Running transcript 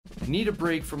Need a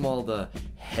break from all the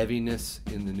heaviness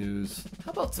in the news?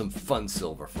 How about some fun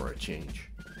silver for a change?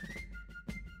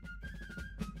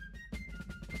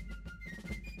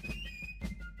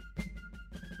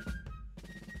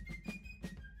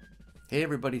 Hey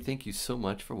everybody, thank you so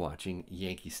much for watching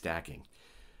Yankee Stacking.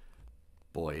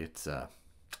 Boy, it's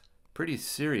pretty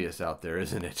serious out there,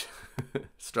 isn't it?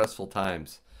 Stressful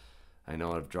times. I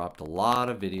know I've dropped a lot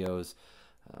of videos,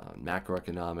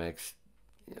 macroeconomics,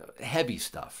 heavy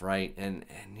stuff, right? And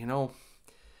you know,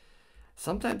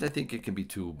 sometimes I think it can be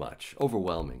too much,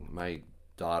 overwhelming. My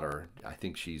daughter, I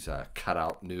think she's cut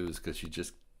out news because she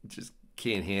just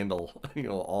can't handle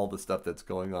all the stuff that's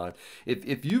going on.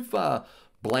 If you've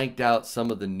blanked out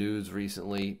some of the news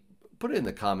recently, put it in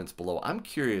the comments below. I'm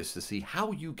curious to see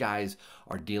how you guys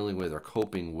are dealing with or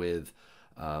coping with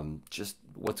just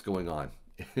what's going on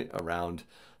around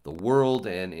the world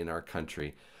and in our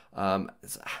country.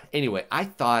 Anyway, I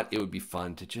thought it would be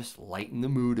fun to just lighten the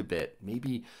mood a bit.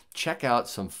 Maybe check out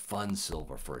some fun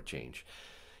silver for a change.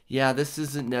 Yeah, this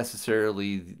isn't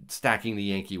necessarily stacking the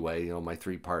Yankee way, my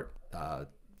three-part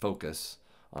focus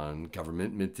on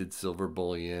government minted silver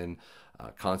bullion,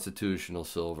 constitutional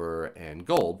silver, and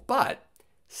gold. But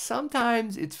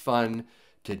sometimes it's fun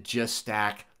to just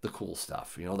stack the cool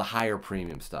stuff, the higher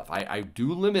premium stuff. I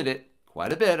do limit it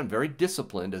quite a bit. I'm very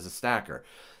disciplined as a stacker.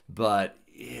 But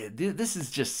this is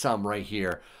just some right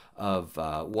here of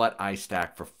what I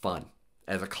stack for fun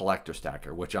as a collector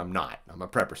stacker, which I'm not. I'm a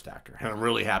prepper stacker, and I'm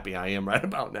really happy I am right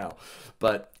about now.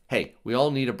 But hey, we all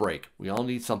need a break. We all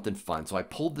need something fun. So I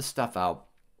pulled this stuff out,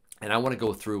 and I want to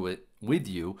go through it with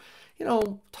you,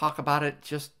 talk about it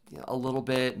just a little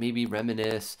bit, maybe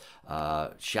reminisce,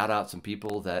 shout out some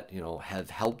people that, have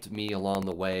helped me along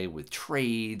the way with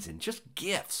trades and just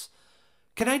gifts.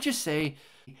 Can I just say,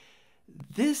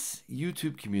 this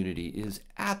YouTube community is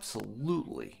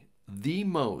absolutely the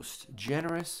most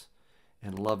generous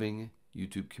and loving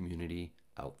YouTube community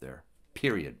out there,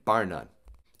 period, bar none.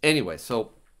 Anyway,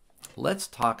 so let's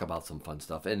talk about some fun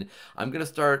stuff. And I'm going to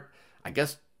start, I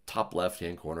guess, top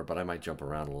left-hand corner, but I might jump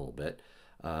around a little bit.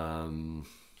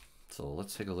 So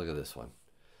let's take a look at this one.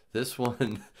 This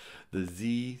one, the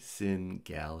Z Sin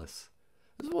Gallus.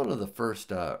 This is one of the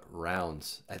first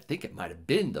rounds. I think it might have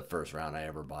been the first round I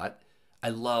ever bought. I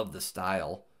love the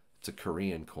style. It's a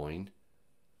Korean coin.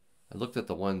 I looked at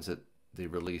the ones that they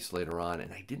released later on,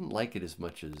 and I didn't like it as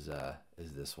much as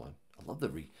this one. I love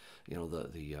the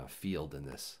field in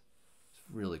this. It's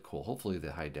really cool. Hopefully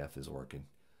the high def is working.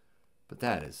 But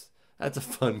that's a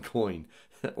fun coin,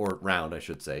 or round, I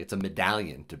should say. It's a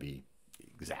medallion to be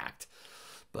exact.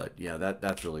 But yeah,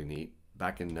 that's really neat.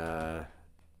 Back in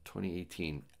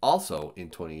 2018. Also in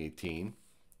 2018,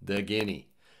 the guinea.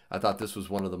 I thought this was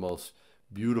one of the most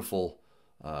beautiful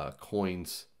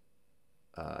coins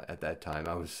at that time.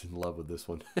 I was in love with this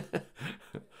one. I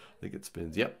think it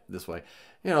spins. Yep, this way.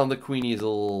 The queenie is a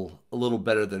little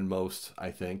better than most,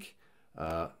 I think.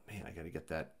 Man, I got to get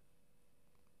that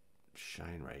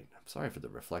shine right. I'm sorry for the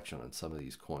reflection on some of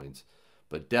these coins,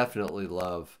 but definitely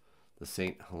love the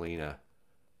St. Helena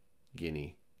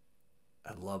guinea.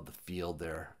 I love the field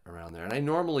there around there, and I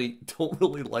normally don't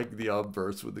really like the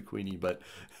obverse with the queenie, but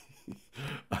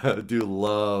I do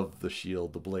love the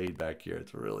shield, the blade back here.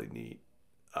 It's really neat.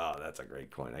 Oh, that's a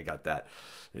great coin. I got that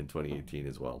in 2018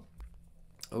 as well.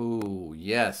 Oh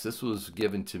yes, this was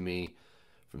given to me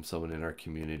from someone in our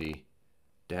community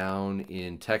down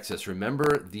in Texas.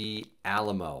 Remember the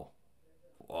Alamo?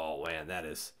 Oh man, that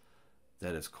is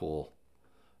cool.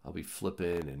 I'll be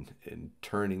flipping and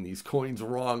turning these coins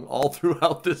wrong all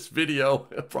throughout this video,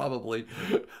 probably.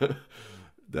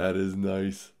 That is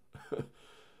nice.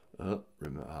 Oh,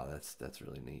 that's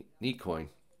really neat. Neat coin,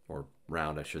 or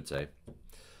round, I should say.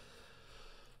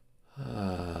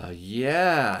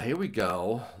 Yeah, here we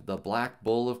go. The Black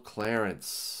Bull of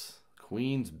Clarence,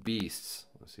 Queen's Beasts.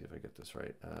 Let's see if I get this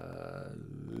right.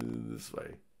 This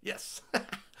way. Yes.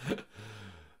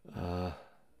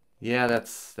 Yeah,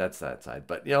 that's that side.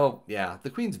 But yeah, the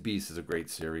Queen's Beast is a great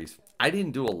series. I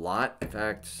didn't do a lot. In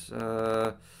fact,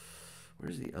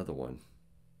 where's the other one?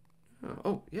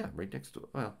 Oh yeah, right next to it.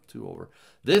 Well, two over.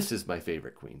 This is my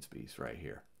favorite Queen's Beast right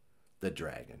here. The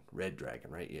dragon, red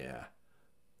dragon, right? Yeah.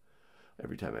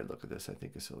 Every time I look at this, I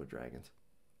think of silver dragons.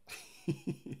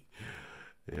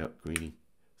 Yep, Queenie.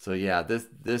 So yeah,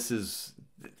 this is,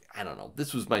 I don't know,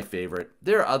 this was my favorite.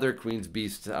 There are other Queen's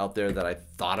Beasts out there that I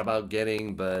thought about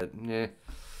getting, but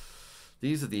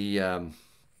these are the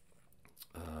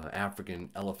African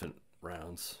elephant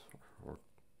rounds, or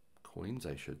coins,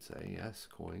 I should say. Yes,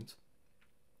 coins.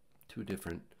 Two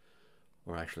different,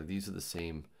 or actually these are the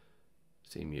same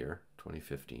year,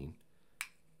 2015.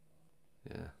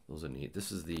 Yeah, those are neat.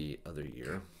 This is the other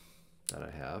year that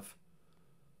I have.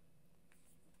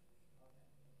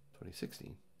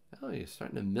 2016. Oh, you're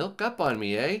starting to milk up on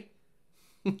me, eh?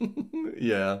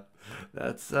 Yeah,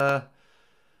 that's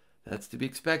to be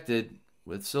expected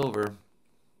with silver.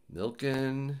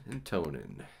 Milking and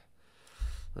toning.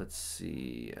 Let's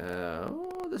see.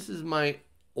 Oh, this is my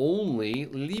only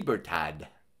Libertad.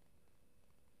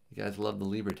 You guys love the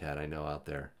Libertad, I know, out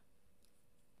there.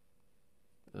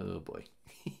 Oh boy,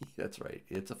 that's right.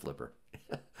 It's a flipper.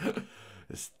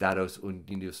 Estados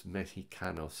Unidos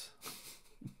Mexicanos.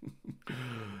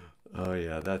 Oh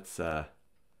yeah, that's a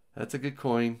good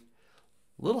coin.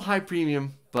 A little high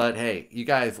premium, but hey, you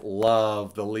guys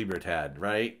love the Libertad,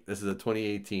 right? This is a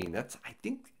 2018. That's I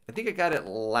think I got it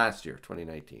last year,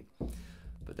 2019,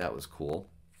 but that was cool.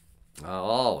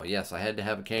 Oh yes, I had to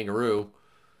have a kangaroo,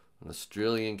 an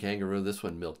Australian kangaroo. This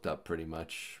one milked up pretty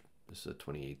much. This is a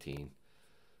 2018.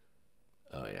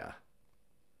 Oh yeah.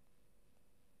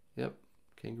 Yep,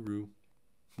 kangaroo.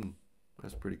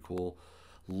 That's pretty cool.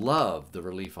 Love the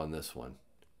relief on this one.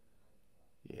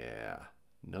 Yeah,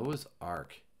 Noah's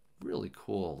Ark. Really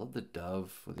cool. Love the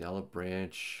dove with the olive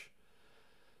branch.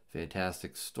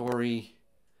 Fantastic story.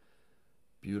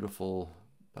 Beautiful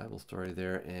Bible story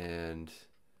there. And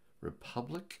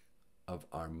Republic of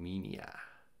Armenia.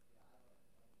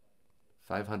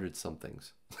 500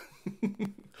 somethings.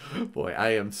 Boy,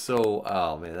 I am so...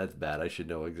 Oh, man, that's bad. I should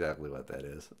know exactly what that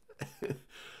is.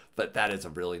 But that is a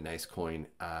really nice coin.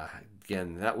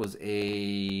 Again, that was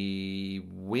a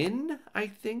win, I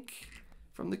think,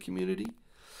 from the community.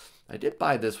 I did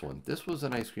buy this one. This was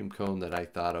an ice cream cone that I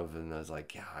thought of, and I was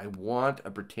like, yeah, I want a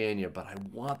Britannia, but I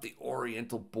want the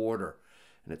Oriental border.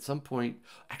 And at some point,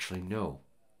 actually, no.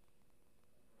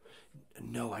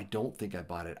 No, I don't think I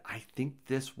bought it. I think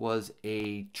this was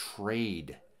a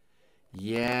trade.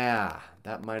 Yeah,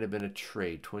 that might have been a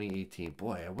trade, 2018.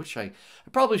 Boy, I wish I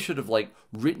probably should have like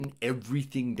written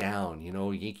everything down. You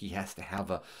know, Yankee has to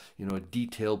have a, a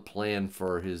detailed plan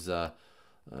for his,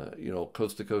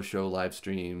 coast to coast show live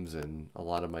streams and a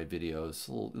lot of my videos,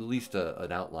 at least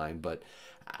an outline, but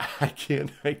I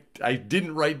can't, I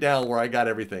didn't write down where I got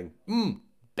everything.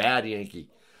 Bad Yankee.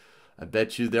 I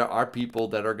bet you there are people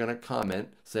that are going to comment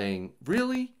saying,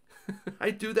 really?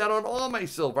 I do that on all my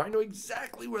silver. I know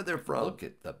exactly where they're from. Look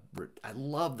at I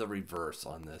love the reverse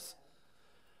on this.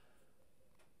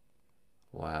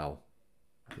 Wow.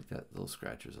 I think that those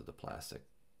scratchers are the plastic.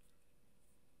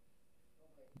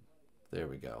 There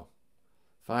we go.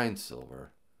 Fine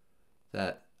silver.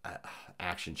 That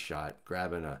action shot,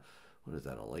 grabbing what is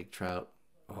that, a lake trout?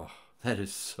 Oh, that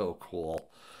is so cool.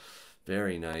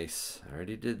 Very nice. I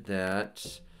already did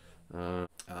that.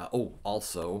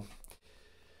 Also,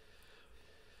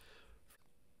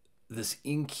 this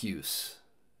incuse.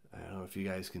 I don't know if you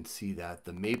guys can see that.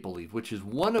 The maple leaf, which is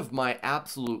one of my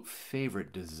absolute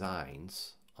favorite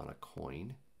designs on a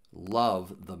coin.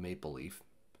 Love the maple leaf.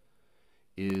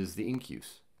 Is the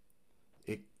incuse.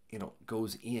 It,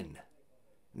 goes in.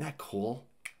 Isn't that cool?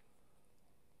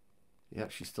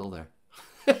 Yep, she's still there.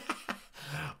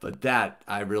 But that,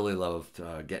 I really loved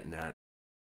getting that.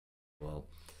 Well,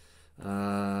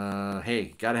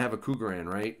 hey, gotta have a Cougaran,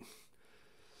 right?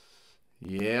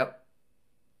 Yep.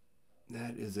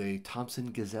 That is a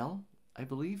Thompson Gazelle, I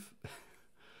believe.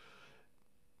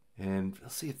 And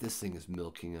let's see if this thing is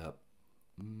milking up.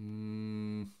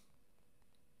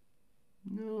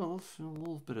 No, a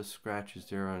little bit of scratches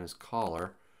there on his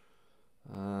collar.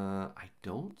 I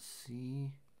don't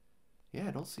see... Yeah,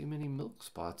 I don't see many milk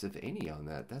spots, if any, on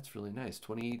that. That's really nice.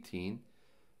 2018.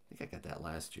 I think I got that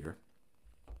last year.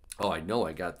 Oh, I know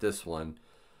I got this one.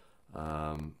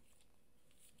 Let's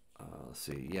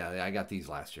see. Yeah, I got these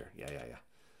last year. Yeah.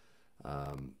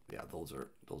 Yeah, those are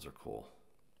cool.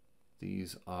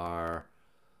 These are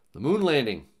the moon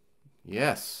landing.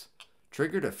 Yes.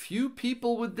 Triggered a few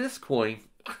people with this coin.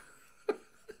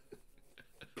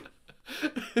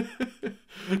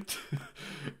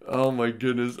 Oh my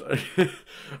goodness.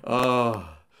 Oh.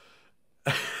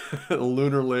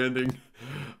 Lunar landing.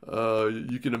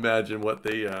 You can imagine what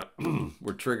they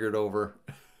were triggered over.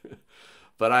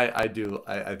 But I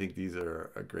think these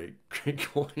are a great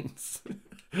coins.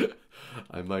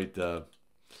 I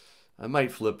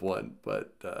might flip one,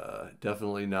 but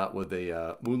definitely not with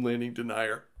a moon landing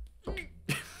denier.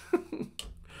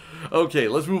 Okay,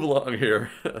 let's move along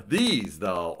here. These,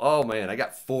 though, oh man, I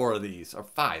got 4 of these, or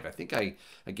 5. I think I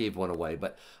gave one away,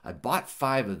 but I bought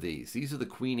 5 of these. These are the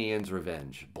Queen Anne's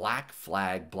Revenge. Black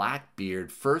flag, black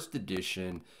beard, first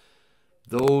edition.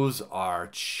 Those are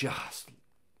just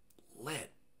lit.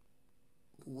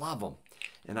 Love them.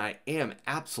 And I am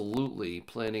absolutely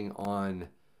planning on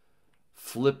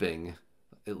flipping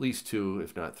at least 2,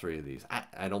 if not 3 of these.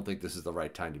 I don't think this is the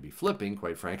right time to be flipping,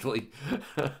 quite frankly.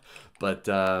 But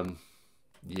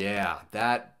yeah,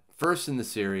 that first in the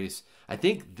series. I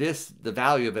think the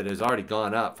value of it has already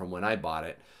gone up from when I bought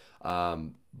it.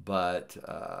 But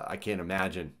I can't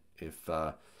imagine if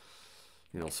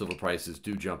silver prices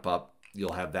do jump up,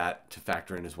 you'll have that to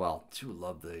factor in as well. I do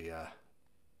love the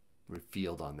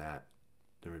field on that,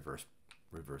 the reverse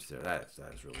there. That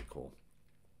is really cool.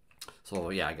 So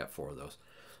yeah, I got 4 of those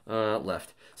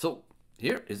left. So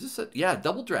here is this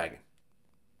double dragon.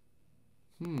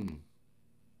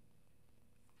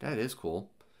 That is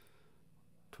cool.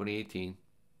 2018.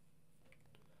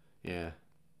 Yeah.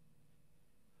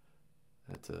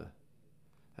 That's a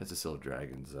Silver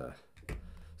Dragons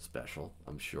special.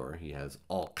 I'm sure he has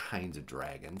all kinds of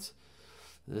dragons.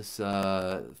 This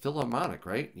Philharmonic,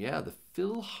 right? Yeah, the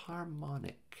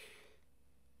Philharmonic.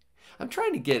 I'm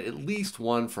trying to get at least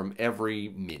one from every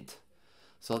mint.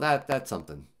 So that's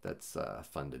something that's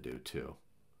fun to do too.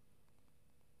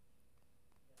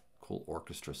 Cool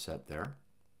orchestra set there.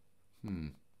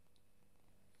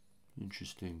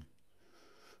 Interesting.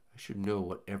 I should know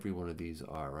what every one of these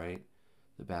are, right?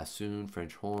 The bassoon,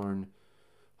 French horn,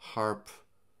 harp.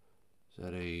 Is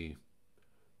that a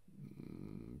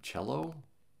cello?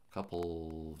 A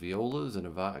couple violas and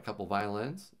a couple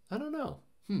violins? I don't know.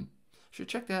 Should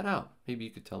check that out. Maybe you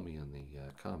could tell me in the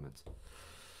comments.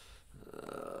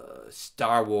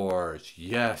 Star Wars,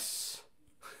 yes.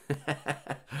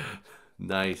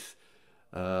 Nice.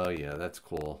 Oh yeah, that's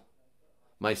cool.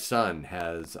 My son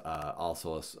has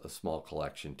also a small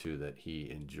collection too that he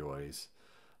enjoys,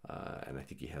 and I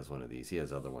think he has one of these. He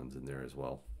has other ones in there as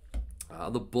well.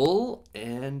 The Bull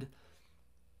and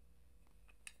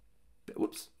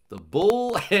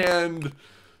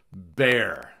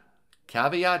Bear.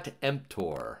 Caveat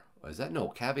emptor. Is that no?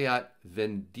 Caveat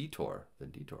venditor.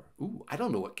 Ooh, I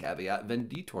don't know what caveat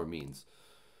venditor means.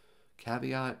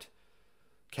 Caveat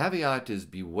is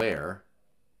beware.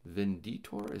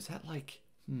 Venditor, is that like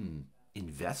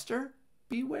investor?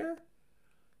 Beware?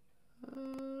 I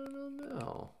don't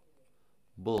know.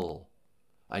 Bull.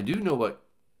 I do know what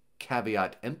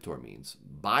caveat emptor means.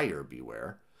 Buyer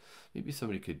beware. Maybe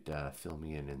somebody could fill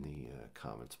me in the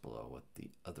comments below what the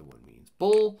other one means.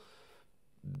 Bull,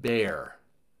 bear.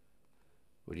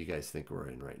 What do you guys think we're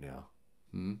in right now?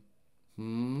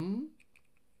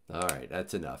 All right,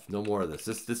 that's enough. No more of this.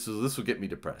 This will get me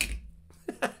depressed.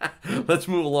 Let's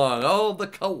move along. Oh, the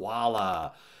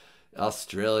koala.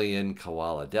 Australian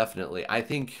koala. Definitely. I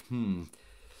think,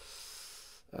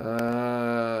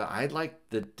 I like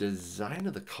the design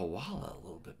of the koala a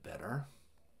little bit better.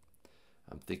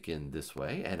 I'm thinking this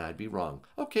way, and I'd be wrong.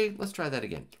 Okay, let's try that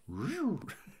again.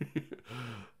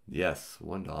 Yes,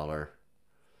 $1.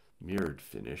 Mirrored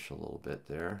finish a little bit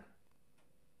there.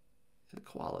 The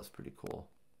koala's pretty cool.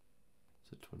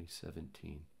 It's a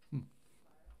 2017.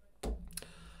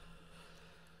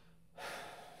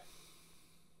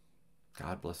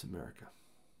 God bless America.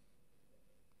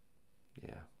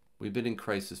 Yeah, we've been in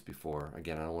crisis before.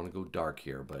 Again, I don't want to go dark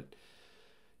here, but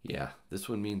yeah, this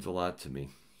one means a lot to me.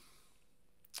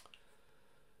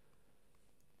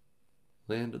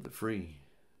 Land of the free.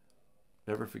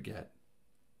 Never forget.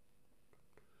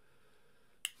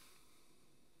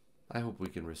 I hope we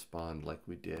can respond like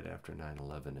we did after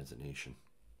 9/11 as a nation.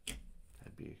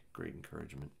 That'd be great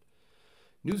encouragement.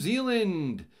 New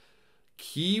Zealand.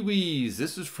 Kiwis.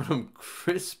 This is from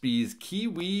Crispy's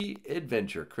Kiwi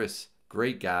Adventure. Chris,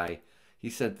 great guy. He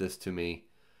sent this to me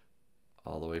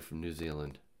all the way from New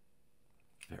Zealand.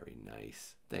 Very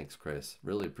nice. Thanks, Chris.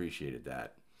 Really appreciated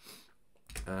that.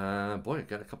 Boy, I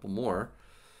got a couple more.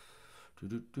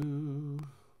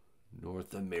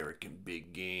 North American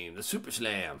Big Game. The Super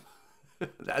Slam.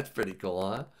 That's pretty cool,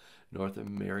 huh? North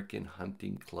American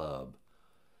Hunting Club.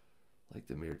 Like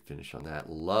the mirrored finish on that.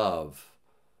 Love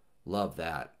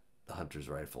that. The Hunter's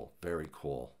Rifle. Very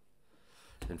cool.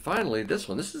 And finally, this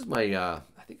one. This is my, I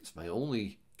think it's my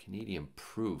only Canadian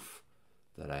proof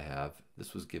that I have.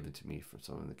 This was given to me from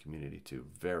someone in the community too.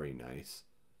 Very nice.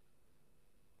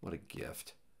 What a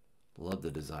gift. Love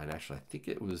the design. Actually, I think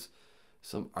it was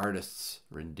some artist's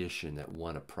rendition that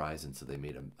won a prize, and so they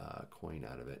made a coin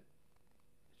out of it.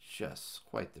 Just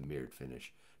quite the mirrored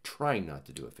finish. Trying not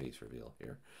to do a face reveal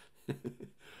here.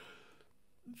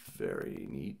 Very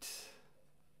neat.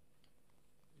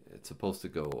 It's supposed to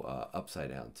go upside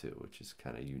down too, which is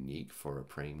kind of unique for a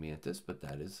praying mantis, but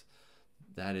that is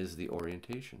the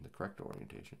orientation, the correct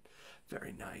orientation.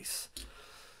 Very nice.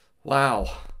 Wow.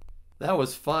 That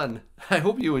was fun. I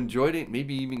hope you enjoyed it.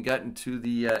 Maybe even gotten to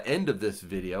the end of this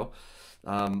video.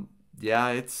 Yeah,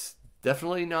 it's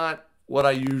definitely not what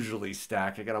I usually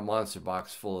stack. I got a monster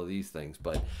box full of these things,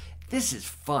 but this is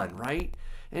fun, right?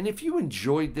 And if you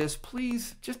enjoyed this,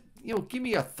 please just, give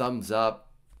me a thumbs up.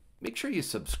 Make sure you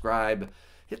subscribe.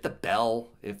 Hit the bell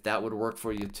if that would work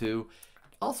for you too.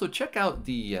 Also, check out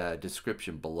the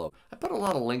description below. I put a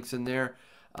lot of links in there.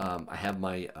 I have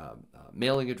my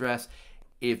mailing address.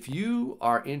 If you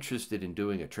are interested in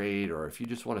doing a trade, or if you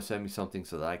just want to send me something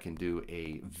so that I can do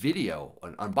a video,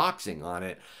 an unboxing on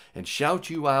it, and shout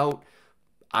you out,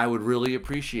 I would really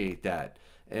appreciate that.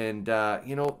 And,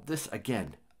 this,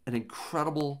 again, an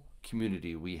incredible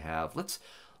community we have. Let's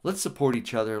support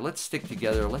each other. Let's stick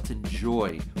together. Let's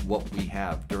enjoy what we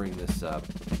have during this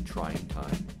trying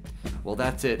time. Well,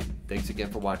 that's it. Thanks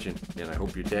again for watching, and I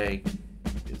hope your day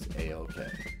is A-OK.